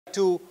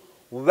To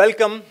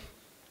welcome,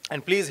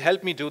 and please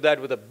help me do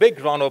that with a big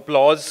round of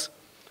applause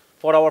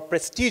for our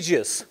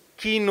prestigious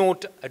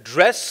keynote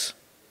address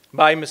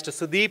by Mr.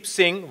 Sudeep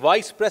Singh,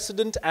 Vice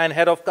President and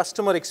Head of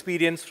Customer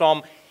Experience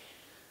from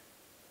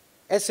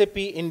SAP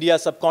India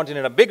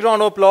Subcontinent. A big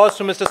round of applause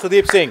to Mr.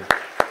 Sudeep Singh.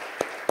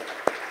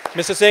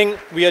 Mr. Singh,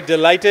 we are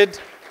delighted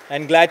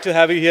and glad to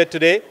have you here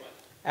today,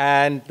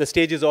 and the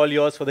stage is all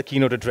yours for the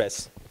keynote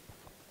address.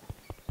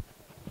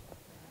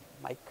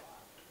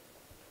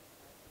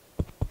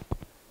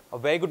 A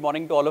very good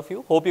morning to all of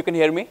you. Hope you can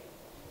hear me.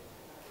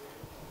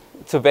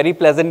 It's a very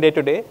pleasant day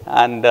today,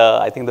 and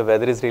I think the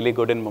weather is really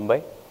good in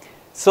Mumbai.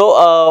 So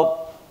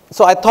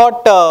I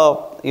thought,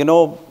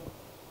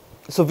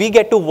 so we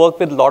get to work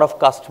with a lot of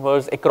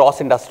customers across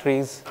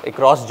industries,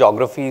 across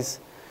geographies.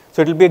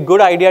 So it'll be a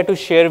good idea to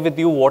share with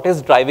you what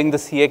is driving the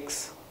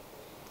CX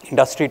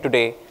industry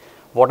today,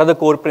 what are the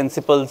core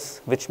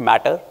principles which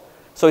matter.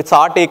 So it's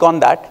our take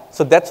on that.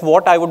 So that's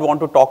what I would want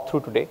to talk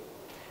through today.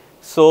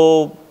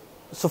 So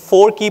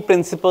 4 key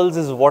principles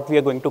is what we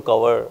are going to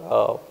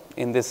cover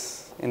in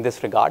this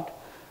regard.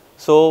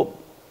 So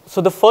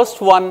the first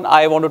one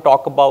I want to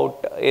talk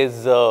about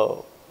is,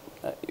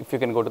 if you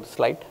can go to the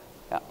slide.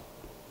 Yeah.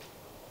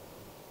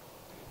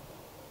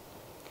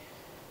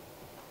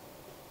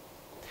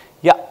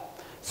 Yeah.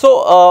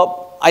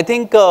 So I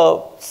think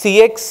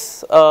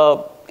CX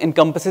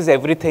encompasses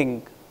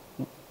everything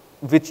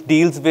which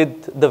deals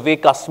with the way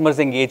customers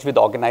engage with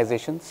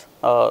organizations.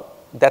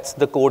 That's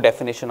the core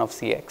definition of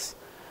CX.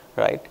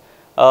 Right?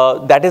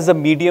 That is the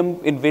medium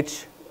in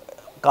which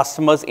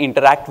customers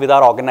interact with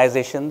our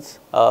organizations.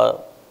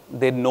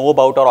 They know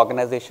about our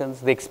organizations,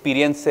 they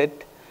experience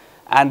it,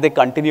 and they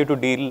continue to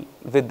deal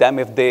with them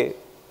if they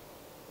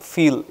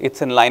feel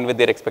it's in line with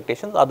their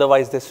expectations.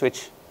 Otherwise, they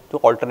switch to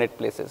alternate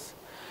places.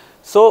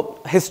 So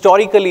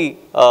historically,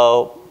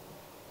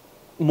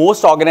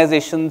 most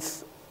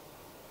organizations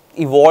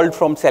evolved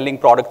from selling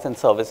products and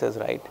services,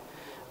 right?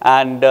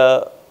 And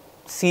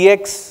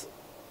CX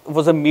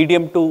was a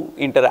medium to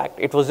interact.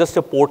 It was just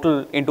a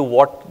portal into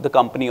what the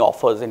company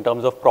offers in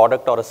terms of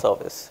product or a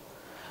service.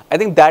 I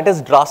think that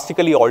is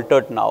drastically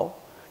altered now.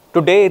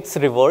 Today it's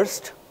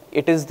reversed.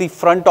 It is the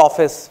front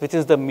office, which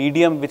is the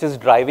medium which is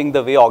driving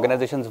the way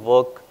organizations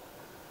work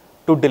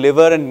to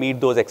deliver and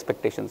meet those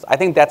expectations. I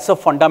think that's a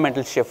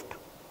fundamental shift.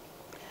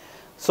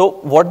 So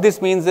what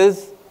this means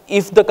is,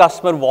 if the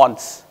customer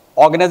wants,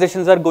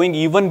 organizations are going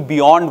even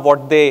beyond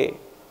what they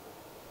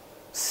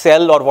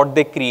sell or what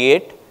they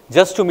create,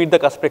 just to meet the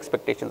customer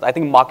expectations. I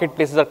think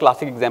marketplaces are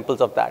classic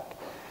examples of that.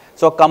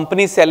 So a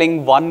company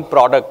selling one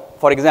product,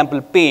 for example,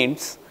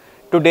 paints,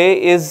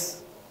 today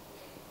is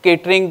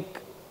catering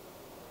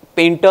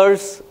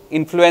painters,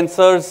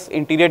 influencers,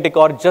 interior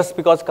decor, just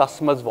because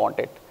customers want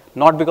it,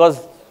 not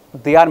because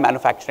they are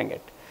manufacturing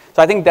it.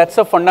 So I think that's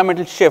a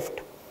fundamental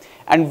shift.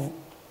 And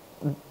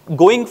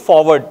going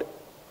forward,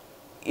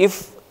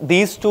 if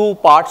these two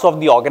parts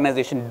of the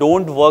organization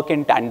don't work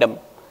in tandem,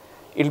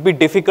 it will be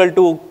difficult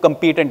to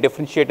compete and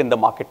differentiate in the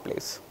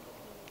marketplace.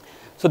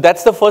 So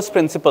that's the first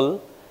principle.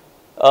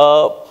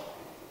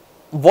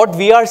 What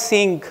we are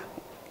seeing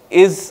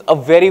is a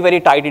very,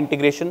 very tight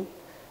integration,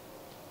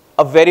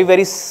 a very,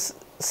 very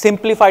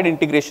simplified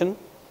integration,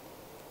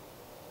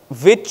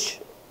 which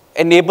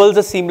enables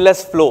a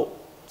seamless flow.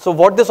 So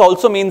what this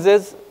also means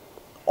is,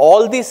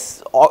 all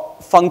these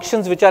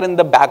functions which are in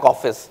the back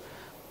office,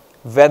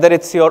 whether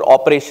it's your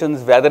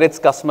operations, whether it's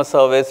customer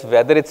service,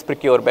 whether it's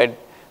procurement,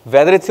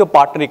 whether it's your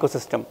partner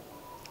ecosystem,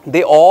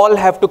 they all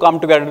have to come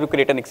together to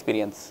create an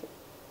experience.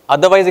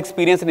 Otherwise,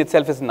 experience in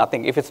itself is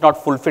nothing if it's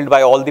not fulfilled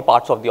by all the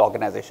parts of the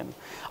organization.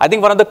 I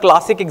think one of the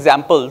classic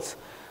examples,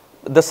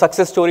 the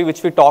success story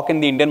which we talk in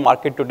the Indian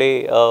market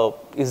today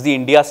is the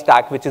India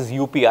stack, which is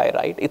UPI,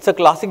 right? It's a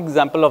classic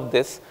example of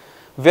this,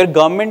 where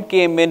government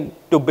came in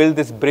to build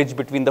this bridge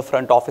between the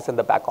front office and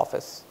the back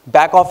office.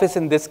 Back office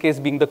in this case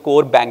being the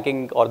core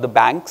banking or the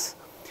banks,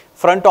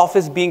 front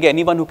office being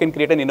anyone who can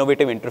create an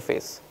innovative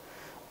interface.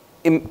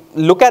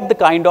 Look at the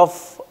kind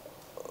of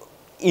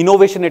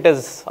innovation it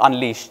has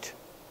unleashed.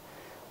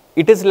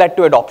 It has led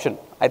to adoption.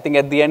 I think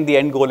at the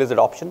end goal is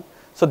adoption.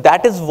 So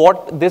that is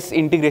what this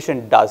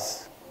integration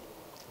does.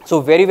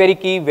 So very, very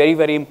key, very,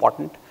 very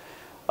important.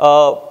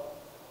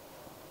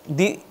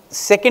 The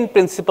second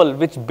principle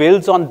which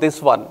builds on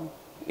this one,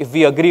 if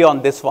we agree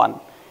on this one,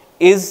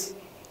 is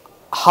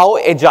how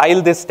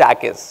agile this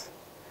stack is.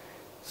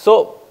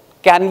 So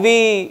can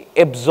we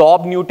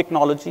absorb new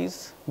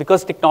technologies?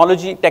 Because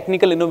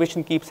technical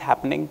innovation keeps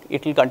happening.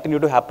 It will continue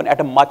to happen at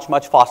a much,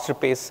 much faster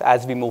pace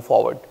as we move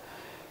forward.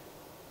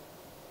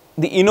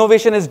 The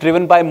innovation is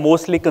driven by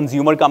mostly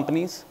consumer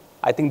companies.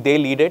 I think they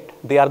lead it.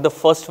 They are the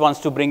first ones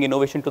to bring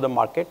innovation to the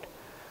market.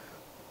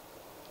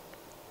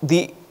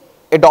 The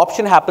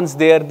adoption happens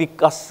there, the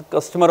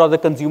customer or the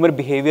consumer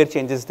behavior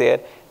changes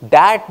there.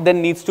 That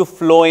then needs to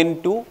flow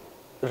into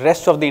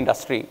rest of the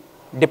industry.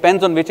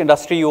 Depends on which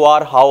industry you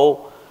are,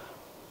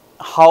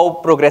 how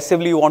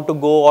progressively you want to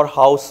go or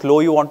how slow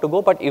you want to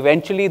go, but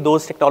eventually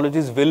those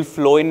technologies will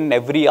flow in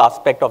every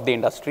aspect of the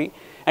industry.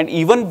 And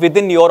even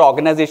within your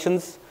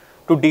organizations,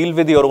 to deal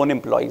with your own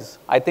employees.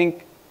 I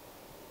think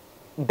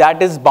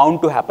that is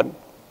bound to happen.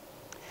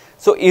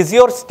 So is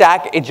your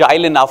stack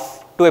agile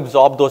enough to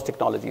absorb those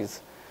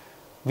technologies?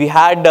 We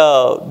had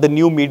the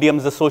new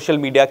mediums, the social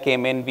media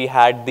came in, we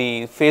had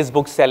the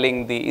Facebook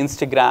selling, the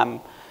Instagram,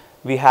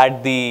 we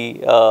had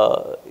the,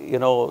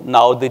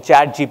 now the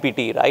chat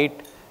GPT, right?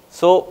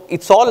 So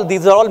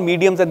these are all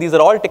mediums and these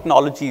are all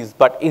technologies,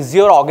 but is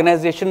your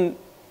organization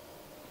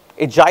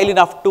agile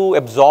enough to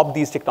absorb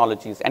these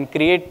technologies and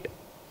create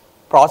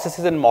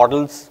processes and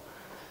models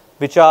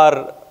which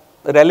are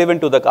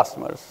relevant to the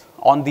customers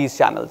on these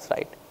channels,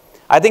 right?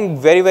 I think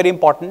very, very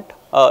important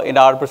in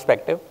our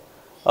perspective.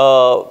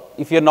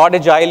 If you're not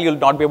agile, you'll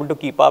not be able to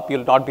keep up,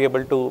 you'll not be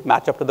able to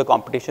match up to the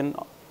competition,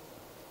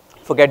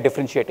 forget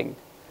differentiating.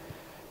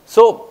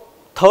 So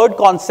third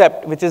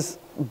concept, which is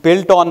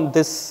built on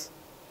these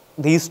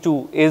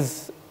two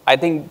is, I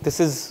think this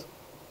is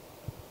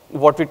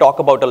what we talk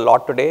about a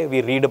lot today,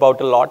 we read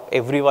about a lot,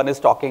 everyone is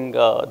talking,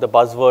 the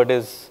buzzword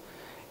is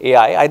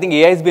AI. I think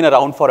AI has been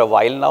around for a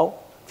while now,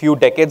 few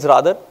decades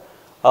rather,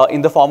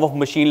 in the form of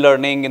machine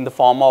learning, in the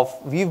form of,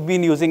 we've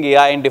been using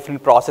AI in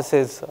different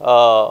processes,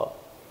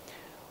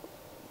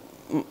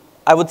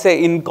 I would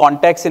say in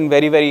context in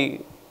very,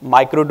 very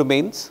micro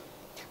domains.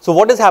 So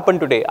what has happened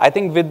today? I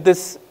think with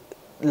this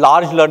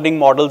large learning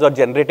models or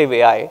generative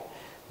AI,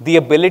 the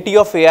ability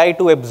of AI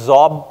to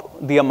absorb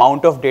the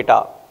amount of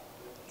data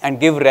and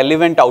give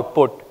relevant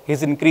output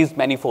is increased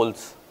many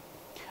folds.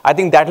 I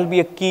think that will be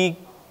a key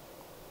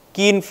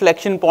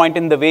inflection point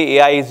in the way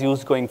AI is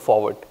used going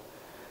forward.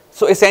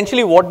 So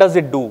essentially, what does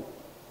it do?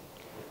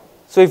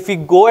 So if we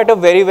go at a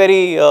very,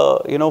 very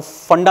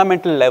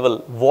fundamental level,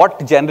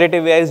 what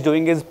generative AI is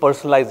doing is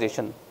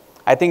personalization.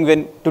 I think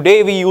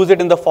today we use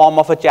it in the form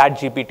of a chat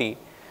GPT.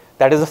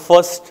 That is the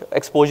first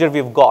exposure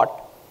we've got.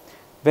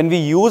 When we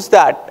use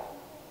that,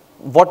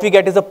 what we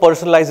get is a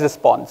personalized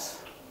response,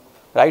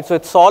 right? So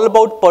it's all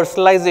about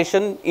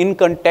personalization in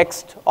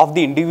context of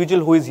the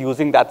individual who is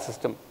using that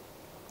system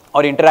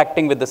or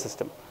interacting with the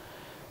system.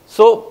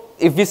 So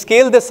if we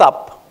scale this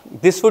up,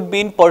 this would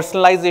mean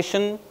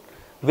personalization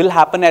will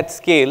happen at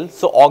scale.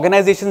 So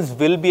organizations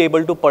will be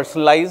able to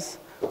personalize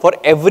for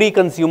every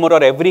consumer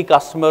or every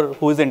customer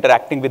who is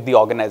interacting with the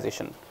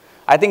organization.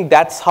 I think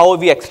that's how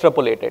we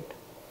extrapolate it.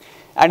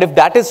 And if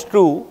that is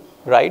true,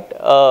 right,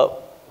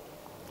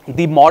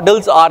 the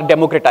models are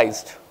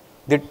democratized.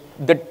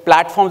 The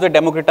platforms are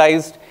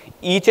democratized.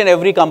 Each and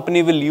every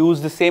company will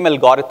use the same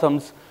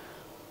algorithms.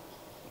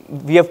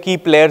 We have key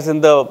players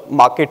in the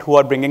market who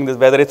are bringing this,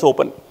 whether it's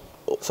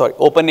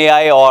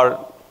OpenAI or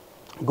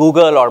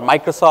Google or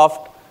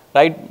Microsoft,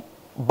 right?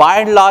 By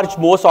and large,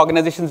 most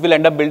organizations will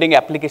end up building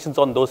applications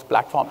on those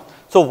platforms.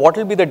 So what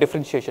will be the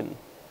differentiation?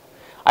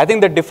 I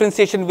think the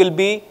differentiation will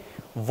be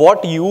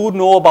what you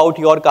know about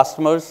your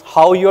customers,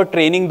 how you're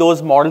training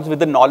those models with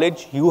the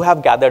knowledge you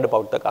have gathered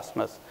about the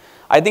customers.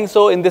 I think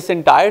so in this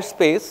entire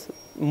space,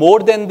 more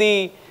than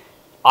the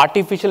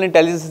artificial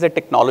intelligence as a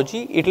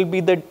technology, it will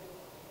be the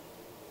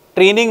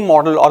training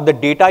model or the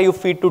data you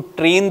feed to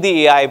train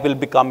the AI will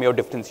become your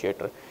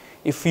differentiator.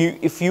 If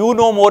you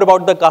know more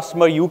about the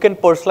customer, you can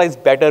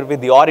personalize better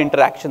with your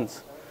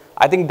interactions.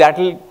 I think that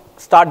will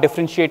start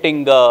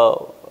differentiating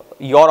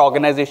your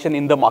organization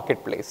in the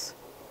marketplace.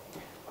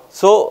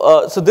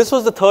 So this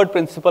was the third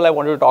principle I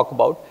wanted to talk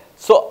about.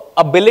 So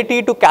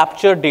ability to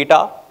capture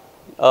data,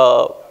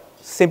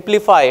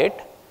 simplify it,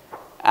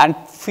 and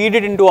feed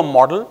it into a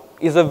model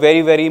is a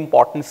very, very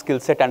important skill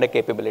set and a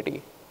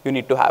capability you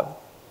need to have.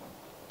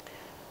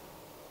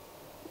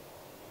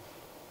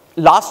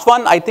 Last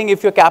one, I think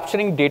if you're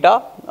capturing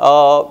data,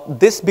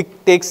 this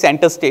takes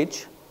center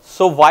stage.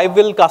 So why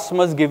will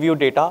customers give you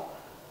data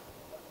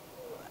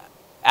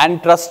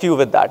and trust you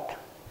with that?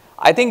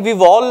 I think we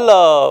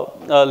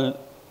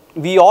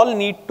all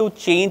need to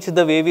change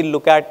the way we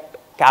look at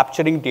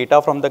capturing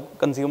data from the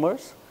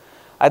consumers.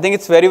 I think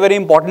it's very, very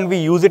important we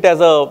use it as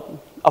a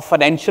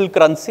financial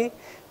currency.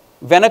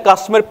 When a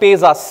customer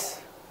pays us,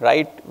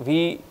 right,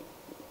 we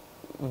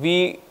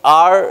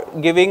are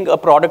giving a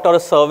product or a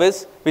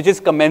service which is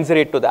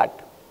commensurate to that.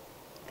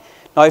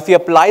 Now, if we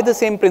apply the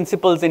same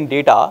principles in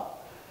data,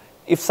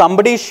 if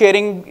somebody is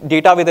sharing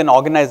data with an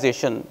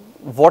organization,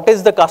 what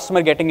is the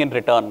customer getting in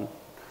return?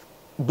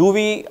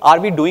 Are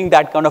we doing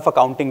that kind of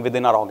accounting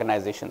within our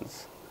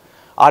organizations?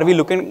 Are we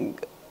looking,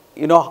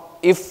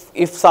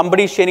 if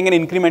somebody is sharing an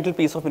incremental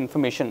piece of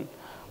information,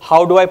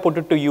 how do I put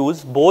it to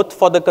use both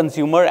for the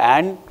consumer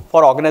and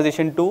for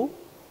organization to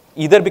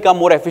either become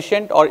more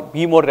efficient or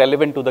be more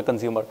relevant to the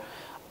consumer?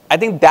 I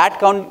think that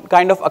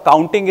kind of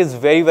accounting is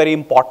very, very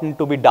important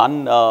to be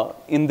done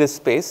in this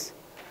space.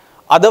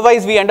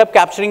 Otherwise, we end up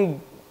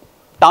capturing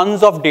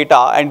tons of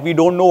data and we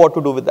don't know what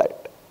to do with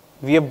that.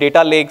 We have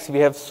data lakes, we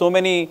have so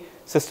many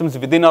systems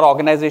within our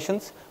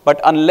organizations, but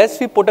unless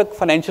we put a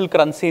financial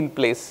currency in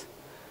place,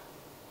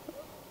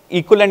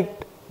 equivalent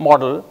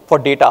model for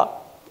data,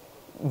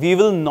 we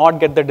will not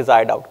get the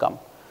desired outcome.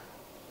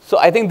 So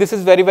I think this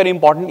is very, very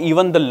important.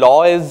 Even the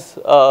law is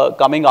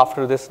coming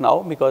after this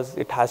now because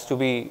it has to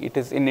be, it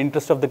is in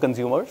interest of the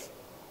consumers.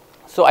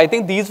 So I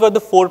think these were the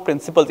 4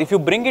 principles. If you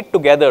bring it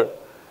together,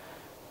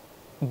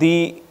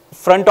 the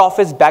front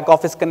office, back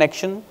office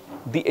connection,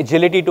 the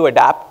agility to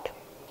adapt,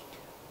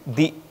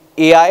 the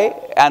AI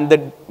and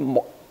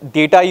the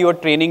data you are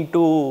training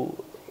to,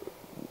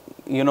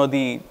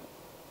 the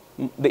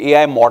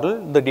AI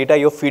model, the data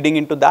you're feeding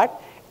into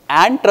that,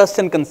 and trust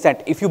and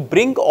consent. If you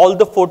bring all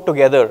the 4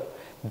 together,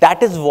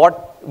 that is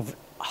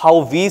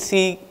how we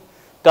see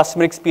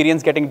customer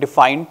experience getting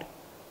defined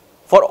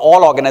for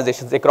all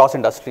organizations across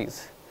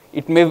industries.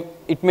 It may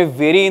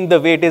vary in the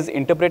way it is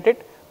interpreted,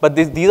 but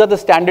these are the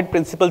standard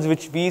principles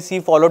which we see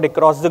followed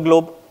across the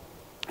globe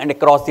and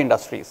across the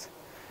industries.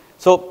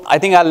 So I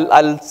think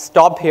I'll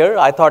stop here.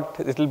 I thought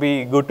it will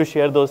be good to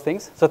share those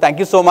things. So thank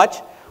you so much.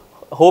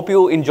 Hope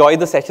you enjoy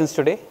the sessions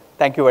today.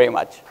 Thank you very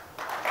much.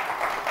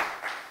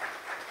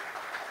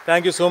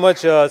 Thank you so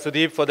much,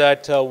 Sudeep, for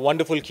that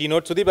wonderful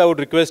keynote. Sudeep, I would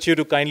request you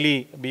to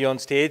kindly be on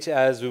stage,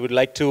 as we would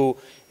like to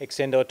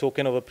extend our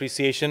token of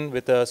appreciation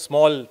with a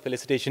small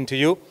felicitation to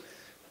you.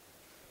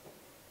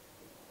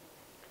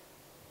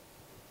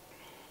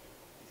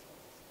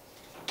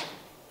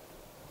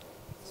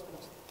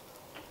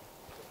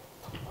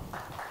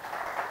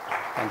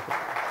 Thank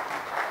you.